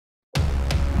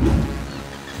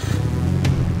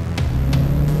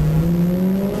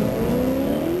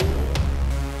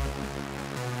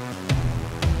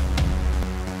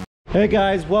Hey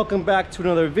guys, welcome back to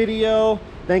another video.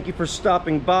 Thank you for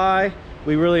stopping by.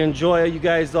 We really enjoy you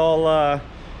guys all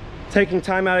taking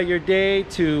time out of your day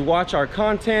to watch our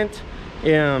content.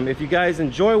 If you guys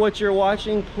enjoy what you're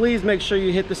watching, please make sure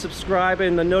you hit the subscribe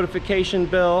and the notification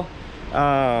bell.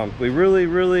 We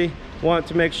really want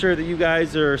to make sure that you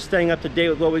guys are staying up to date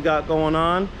with what we got going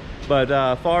on. But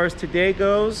as far as today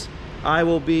goes, I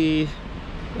will be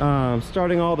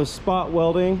starting all the spot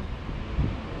welding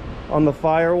on the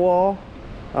firewall.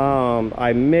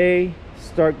 I may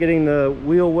start getting the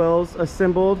wheel wells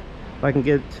assembled if I can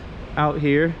get out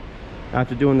here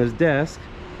after doing this desk.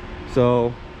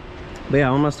 So but yeah,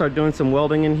 I'm gonna start doing some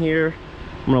welding in here.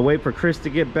 I'm gonna wait for Chris to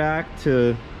get back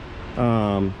to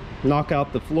knock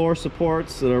out the floor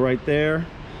supports that are right there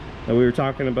that we were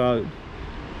talking about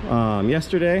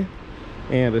yesterday.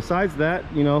 And besides that,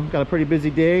 you know, got a pretty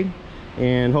busy day,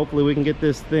 and hopefully we can get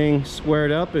this thing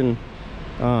squared up and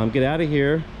get out of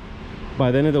here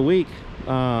by the end of the week.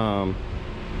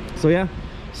 So yeah,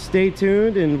 stay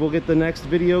tuned and we'll get the next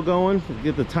video going. We'll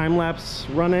get the time lapse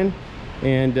running,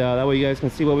 and that way you guys can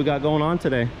see what we got going on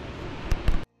today.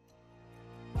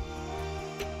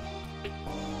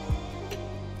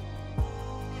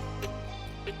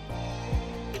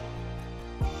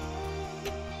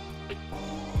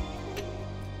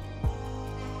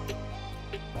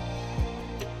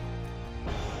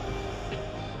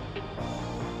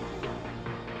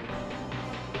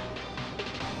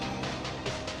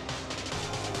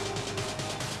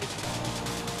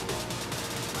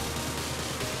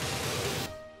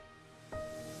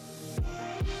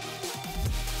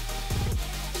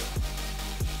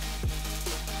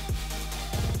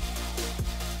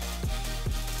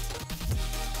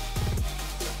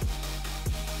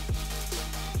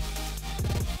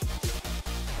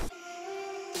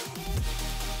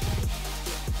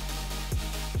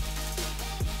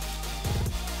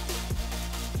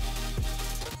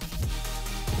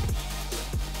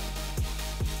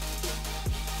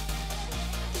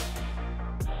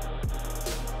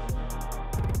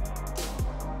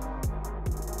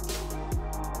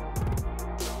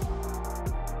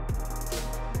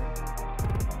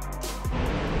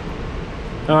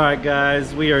 All right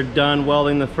guys, we are done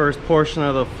welding the first portion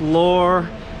of the floor.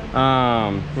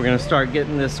 We're gonna start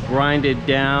getting this grinded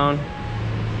down.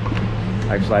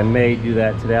 Actually, I may do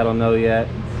that today, I don't know yet.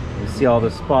 You see all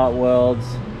the spot welds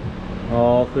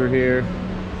all through here.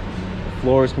 The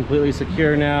floor is completely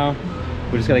secure now.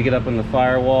 We just gotta get up on the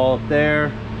firewall up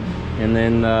there, and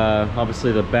then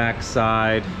obviously the back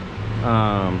side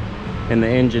and the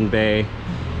engine bay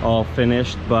all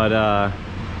finished. But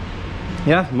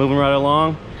yeah, moving right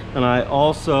along. And I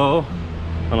also,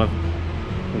 I don't know if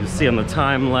you can see on the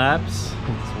time lapse,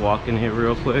 let's walk in here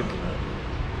real quick.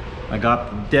 I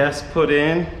got the desk put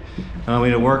in. We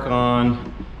need to work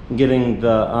on getting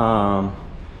the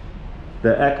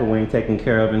echoing taken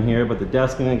care of in here, but the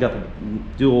desk, and got the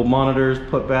dual monitors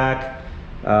put back.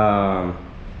 I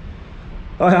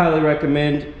highly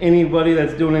recommend anybody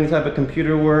that's doing any type of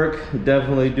computer work,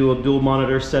 definitely do a dual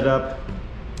monitor setup.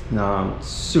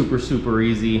 Super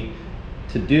easy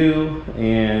to do,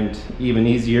 and even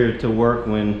easier to work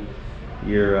when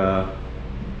you're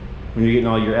getting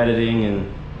all your editing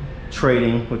and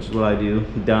trading, which is what I do,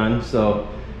 done. So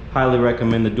highly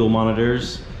recommend the dual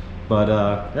monitors. But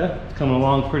yeah, it's coming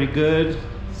along pretty good.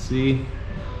 See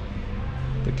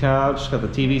the couch, got the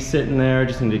TV sitting there.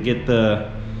 Just need to get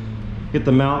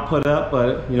the mount put up,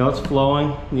 but you know, it's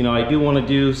flowing. You know, I do want to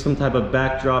do some type of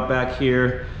backdrop back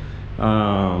here.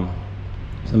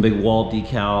 Some big wall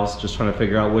decals, just trying to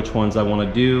figure out which ones I want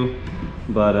to do.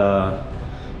 But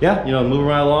yeah, you know, moving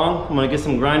right along. I'm gonna get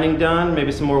some grinding done,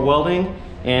 maybe some more welding,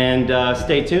 and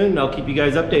stay tuned. I'll keep you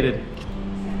guys updated.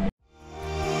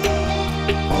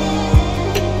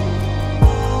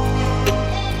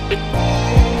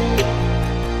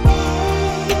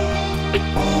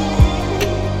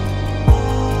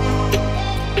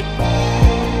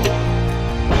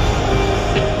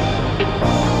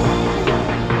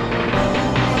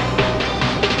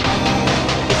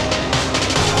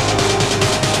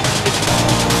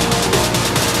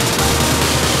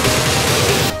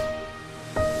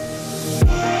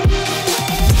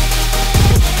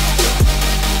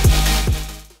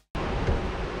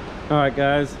 All right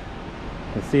guys,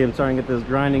 you see I'm starting to get this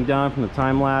grinding done from the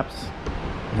time lapse.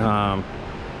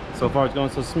 So far it's going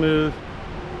so smooth.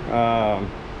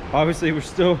 Obviously we're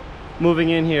still moving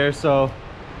in here, so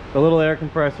the little air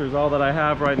compressor is all that I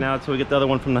have right now until we get the other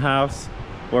one from the house,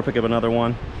 or pick up another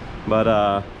one.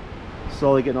 But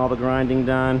slowly getting all the grinding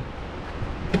done.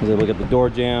 I was able to get the door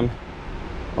jamb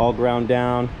all ground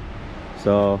down.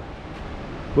 So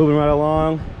moving right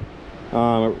along.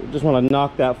 Just want to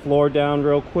knock that floor down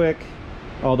real quick,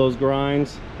 all those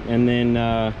grinds, and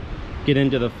then get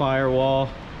into the firewall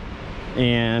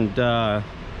and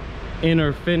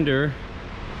inner fender.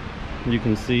 You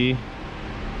can see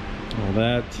all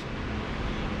that.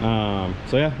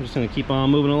 So yeah, I'm just gonna keep on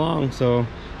moving along, so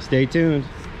stay tuned.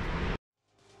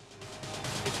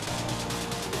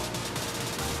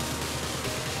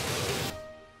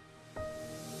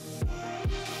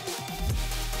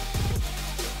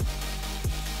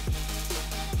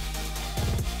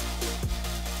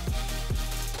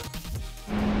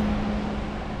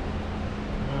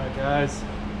 Alright guys,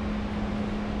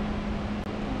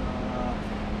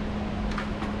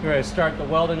 we're ready to start the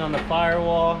welding on the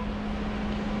firewall.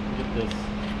 Get this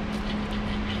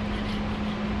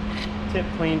tip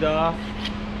cleaned off.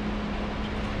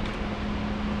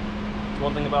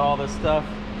 One thing about all this stuff,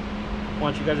 I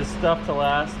want you guys' stuff to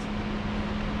last.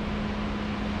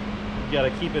 You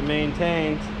gotta keep it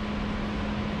maintained.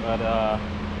 But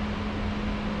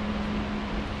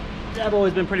I've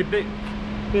always been pretty big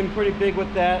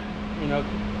with that. You know,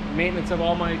 maintenance of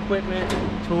all my equipment,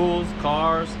 tools,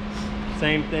 cars,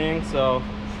 same thing. So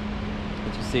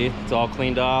as you see, it's all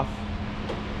cleaned off.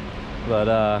 But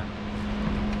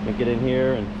I'm gonna get in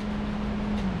here and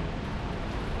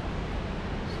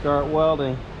start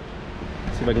welding.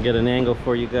 See if I can get an angle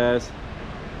for you guys.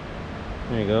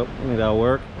 There you go. I think that'll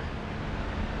work.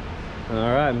 All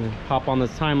right, I'm gonna hop on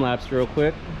this time lapse real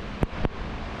quick.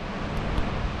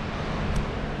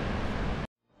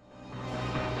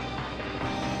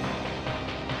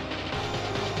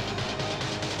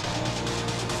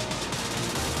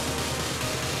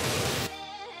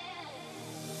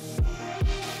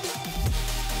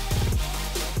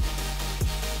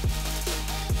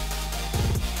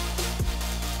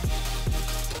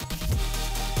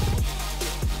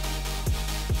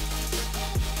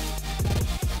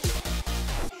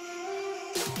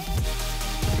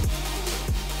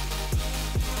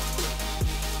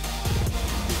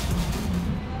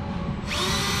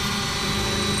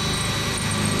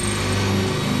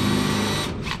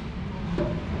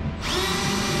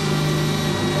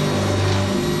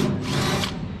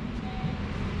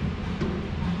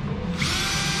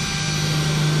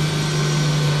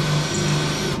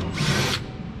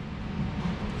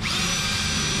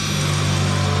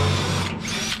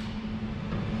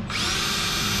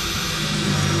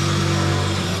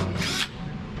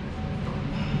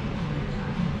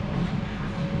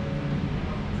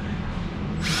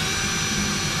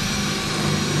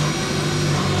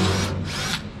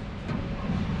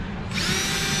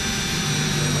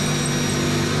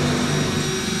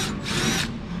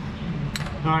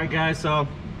 Alright guys, so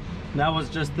that was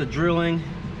just the drilling,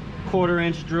 1/4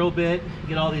 inch drill bit,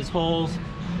 get all these holes.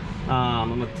 I'm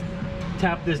gonna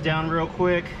tap this down real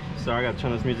quick. Sorry, I gotta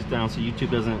turn this music down so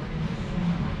YouTube doesn't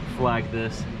flag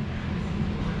this.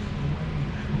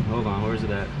 Hold on, where's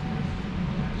it at?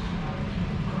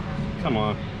 Come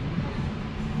on.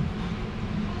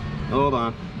 Hold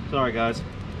on, sorry guys.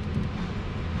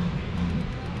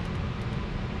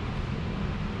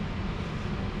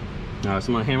 Alright, so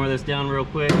I'm gonna hammer this down real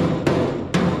quick.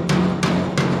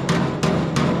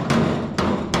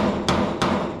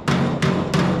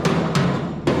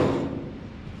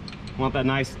 Want that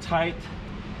nice tight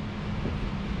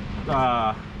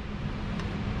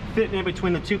fit in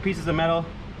between the two pieces of metal.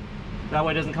 That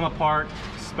way it doesn't come apart,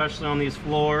 especially on these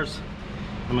floors.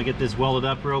 I'm gonna get this welded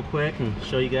up real quick and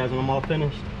show you guys when I'm all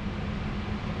finished.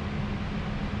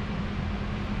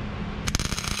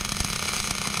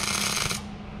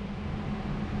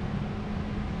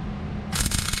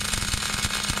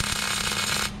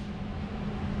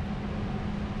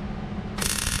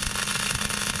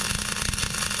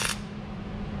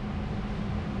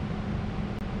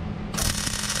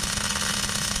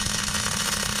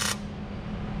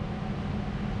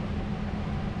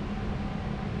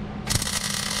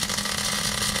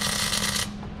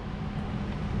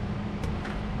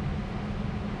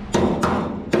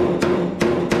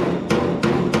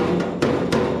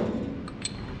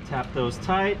 Tap those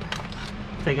tight,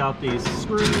 take out these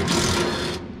screws. You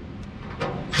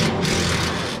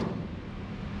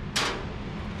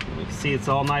can see it's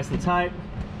all nice and tight.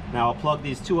 Now I'll plug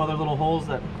these two other little holes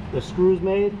that the screws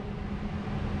made.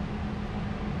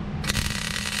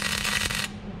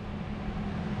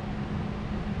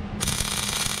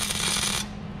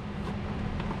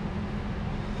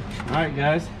 Alright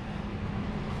guys,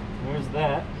 there's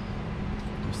that.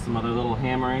 There's some other little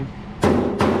hammering.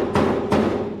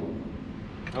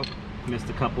 Oh, missed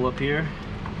a couple up here.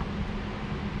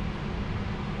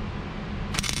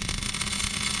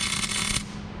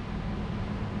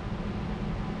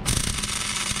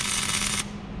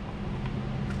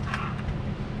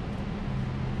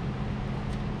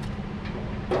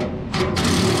 All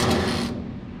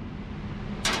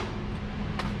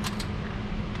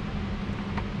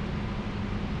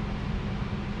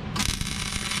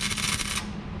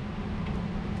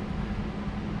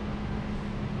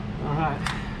right.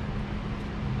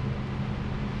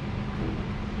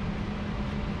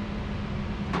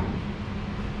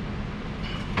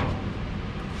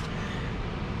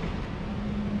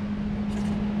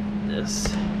 This.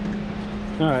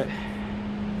 All right.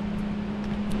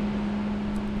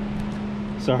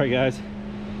 Sorry, guys.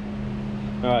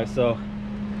 All right, so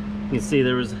you can see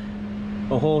there was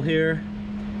a hole here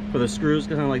for the screws,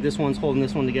 kind of like this one's holding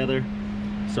this one together.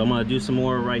 So I'm gonna do some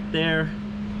more right there.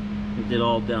 Did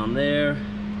all down there.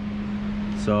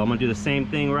 So I'm gonna do the same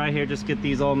thing right here. Just get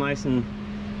these all nice and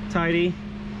tidy.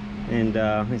 And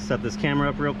let me set this camera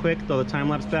up real quick, throw the time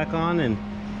lapse back on, and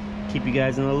keep you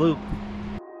guys in the loop.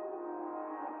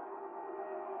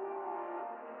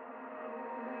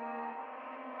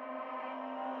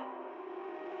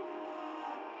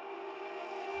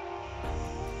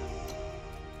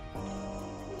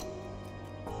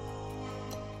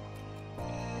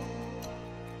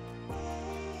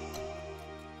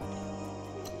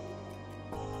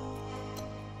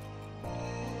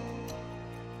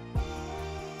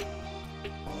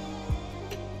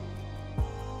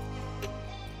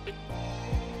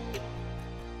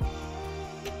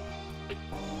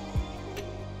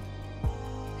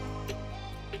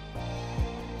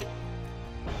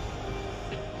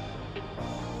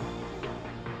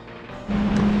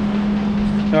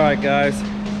 All right, guys,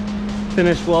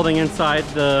 finished welding inside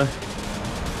the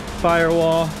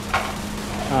firewall.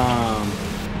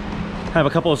 Have a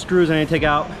couple of screws I need to take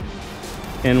out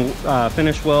and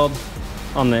finish weld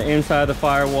on the inside of the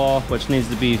firewall, which needs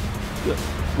to be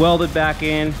welded back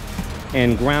in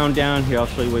and ground down. Here, I'll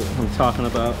show you what I'm talking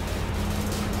about.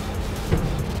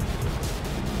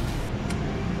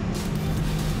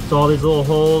 So all these little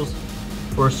holes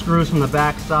were screws from the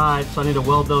back side, so I need to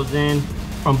weld those in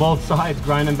from both sides,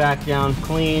 grind them back down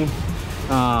clean. So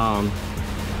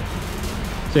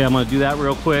yeah, I'm gonna do that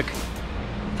real quick.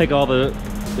 Take all the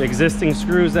existing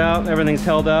screws out, everything's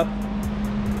held up.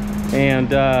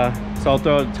 And so I'll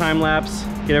throw a time lapse,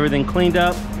 get everything cleaned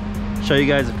up, show you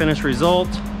guys the finished result.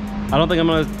 I don't think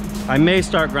I may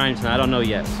start grinding tonight, I don't know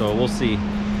yet, so we'll see.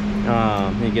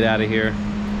 Let me get out of here,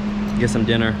 get some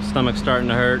dinner. Stomach's starting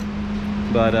to hurt,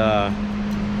 but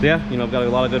yeah, you know, I've got a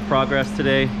lot of good progress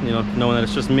today, you know, knowing that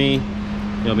it's just me. You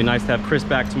know, it'll be nice to have Chris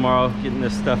back tomorrow, getting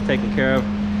this stuff taken care of.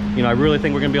 You know, I really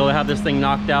think we're gonna be able to have this thing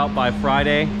knocked out by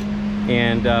Friday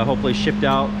and hopefully shipped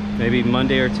out maybe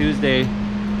Monday or Tuesday.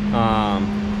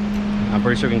 I'm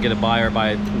pretty sure we can get a buyer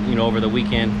by, you know, over the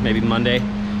weekend, maybe Monday.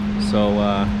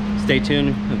 So stay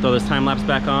tuned and throw this time lapse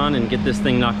back on and get this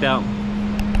thing knocked out.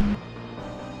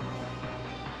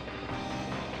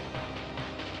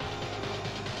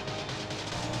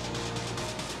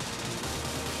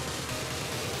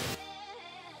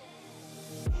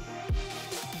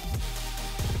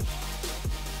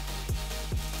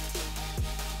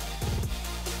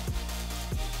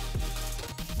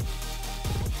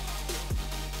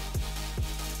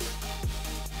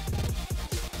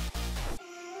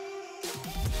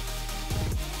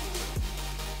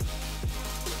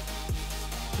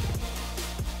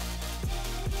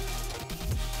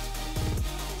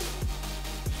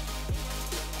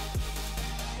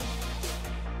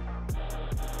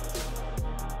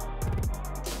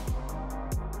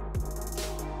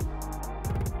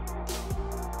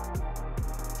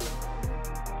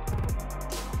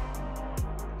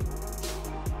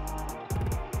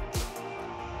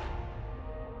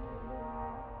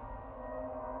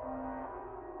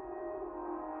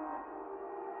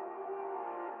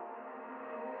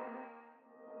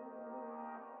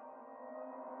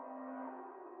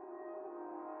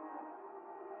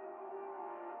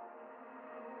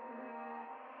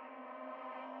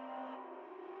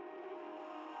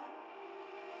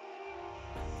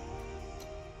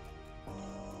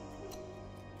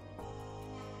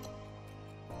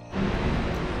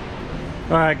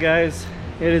 All right, guys,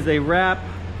 it is a wrap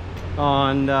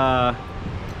on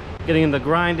getting the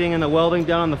grinding and the welding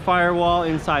done on the firewall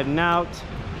inside and out.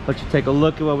 Let you take a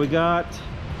look at what we got.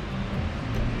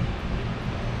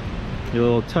 Your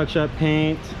little touch-up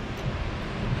paint.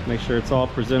 Make sure it's all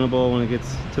presentable when it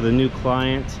gets to the new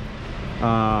client. You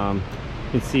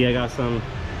can see I got some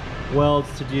welds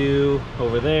to do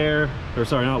over there. Or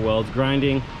sorry, not welds,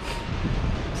 grinding.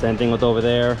 Same thing with over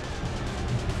there.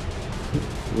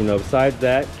 You know, besides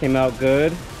that, came out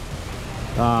good.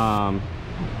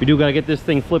 We do gotta get this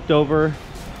thing flipped over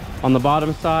on the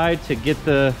bottom side to get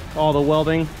all the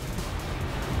welding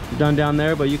done down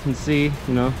there, but you can see,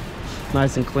 you know,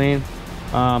 nice and clean.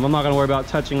 I'm not gonna worry about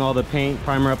touching all the paint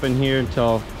primer up in here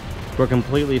until we're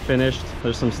completely finished.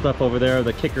 There's some stuff over there,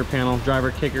 the kicker panel,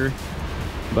 driver kicker.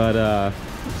 But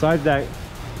besides that,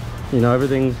 you know,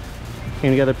 everything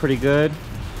came together pretty good.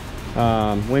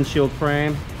 Windshield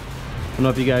frame. I don't know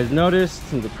if you guys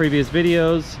noticed in the previous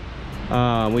videos,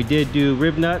 we did do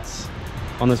rib nuts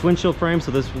on this windshield frame,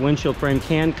 so this windshield frame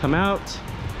can come out.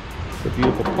 It's a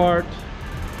beautiful part.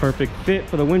 Perfect fit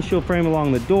for the windshield frame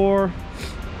along the door.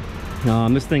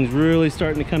 This thing's really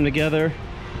starting to come together.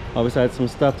 Obviously I had some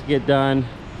stuff to get done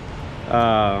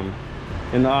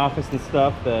in the office and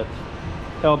stuff that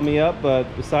held me up, but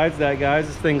besides that, guys,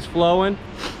 this thing's flowing.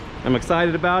 I'm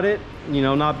excited about it. You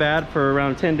know, not bad for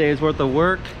around 10 days worth of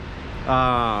work. You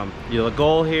know, the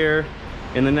goal here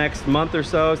in the next month or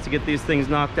so is to get these things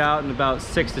knocked out in about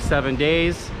 6 to 7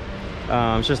 days.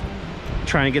 It's just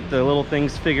trying to get the little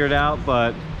things figured out,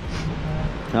 but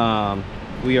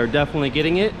we are definitely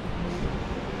getting it.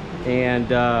 And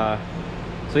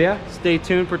so yeah, stay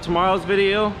tuned for tomorrow's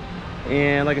video.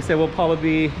 And like I said,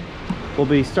 we'll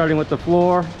be starting with the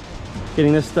floor,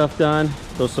 getting this stuff done,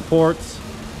 those supports,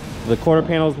 the quarter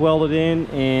panels welded in,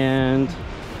 and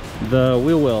the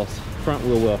wheel wells, front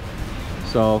wheel well.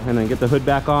 So, and then get the hood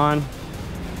back on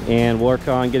and work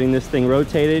on getting this thing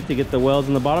rotated to get the welds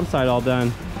on the bottom side all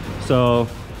done. So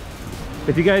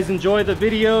if you guys enjoy the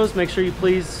videos, make sure you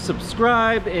please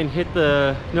subscribe and hit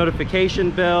the notification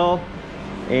bell,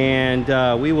 and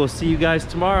we will see you guys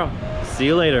tomorrow. See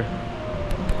you later.